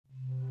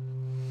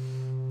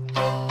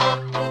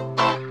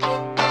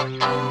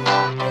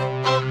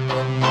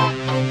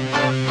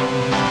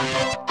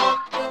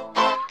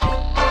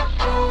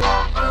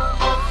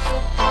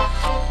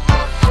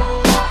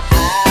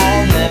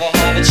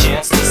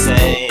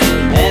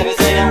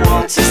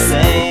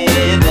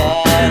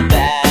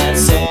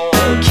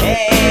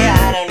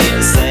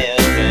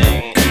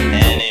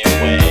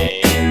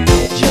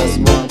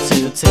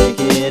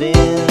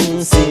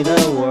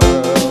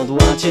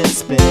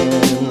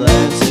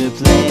Learn to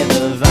play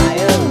the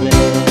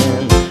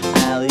violin.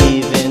 I'll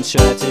even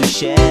try to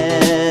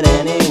shed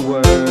any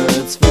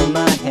words from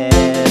my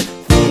head,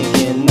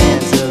 thinking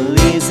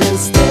Mentalese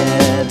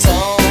instead.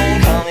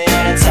 Don't call me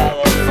on a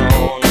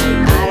telephone,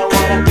 I don't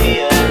wanna be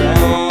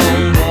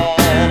alone,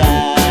 but I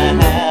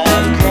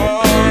have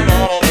grown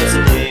out of it to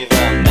leave a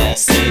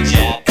message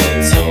at the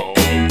tone.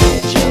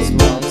 Just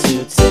want to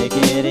take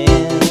it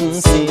in,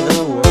 see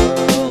the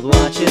world,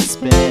 watch it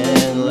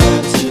spin.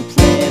 Learn to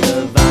play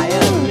the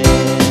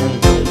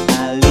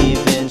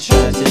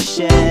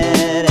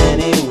shed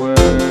any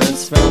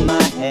words from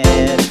my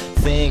head,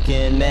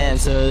 thinking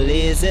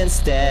Mentalese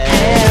instead.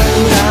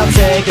 And I'll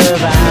take a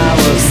vow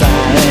of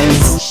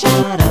silence.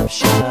 Shut up,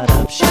 shut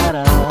up, shut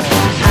up.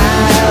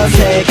 I'll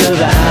take a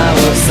vow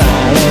of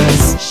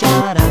silence.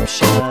 Shut up,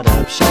 shut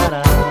up, shut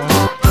up.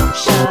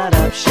 Shut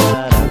up,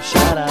 shut up,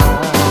 shut up.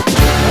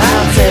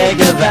 I'll take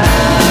a vow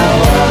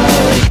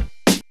of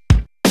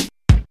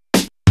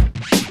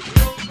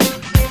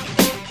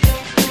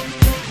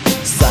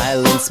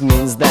silence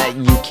means that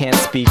you can't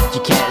speak,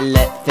 you can't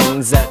let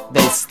things out,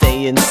 they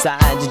stay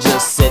inside. You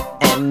just sit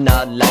and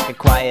nod like a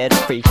quiet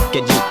freak,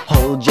 and you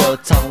hold your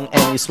tongue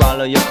and you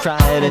swallow your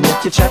pride. And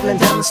if you're traveling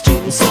down the street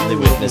and suddenly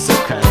witness a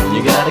crime,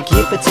 you gotta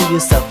keep it to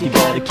yourself, you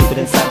gotta keep it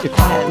inside your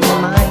quiet little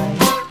mind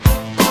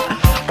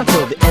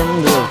until the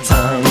end of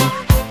time.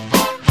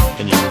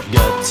 And you've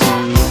got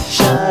to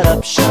shut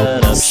up,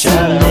 shut up, shut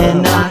up.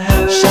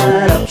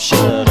 Shut up,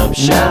 shut up, shut up.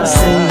 Shut up,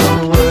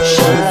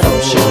 shut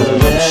up, shut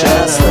up.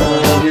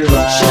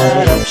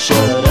 Shut up,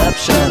 shut up,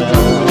 shut up.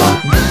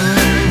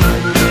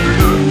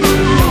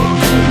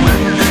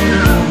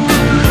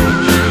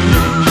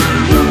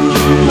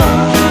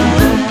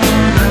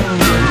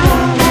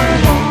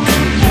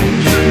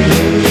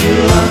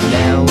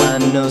 Now I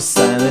know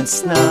Silent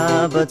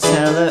Snob, a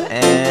teller,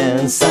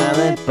 and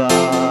Silent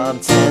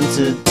Bob tend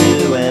to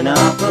do an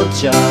awful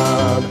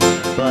job.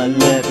 But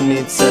let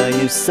me tell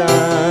you,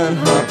 son,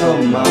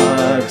 Harpo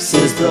Marx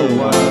is the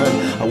one.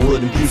 I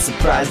wouldn't be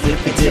surprised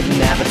if he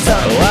didn't have a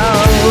tongue.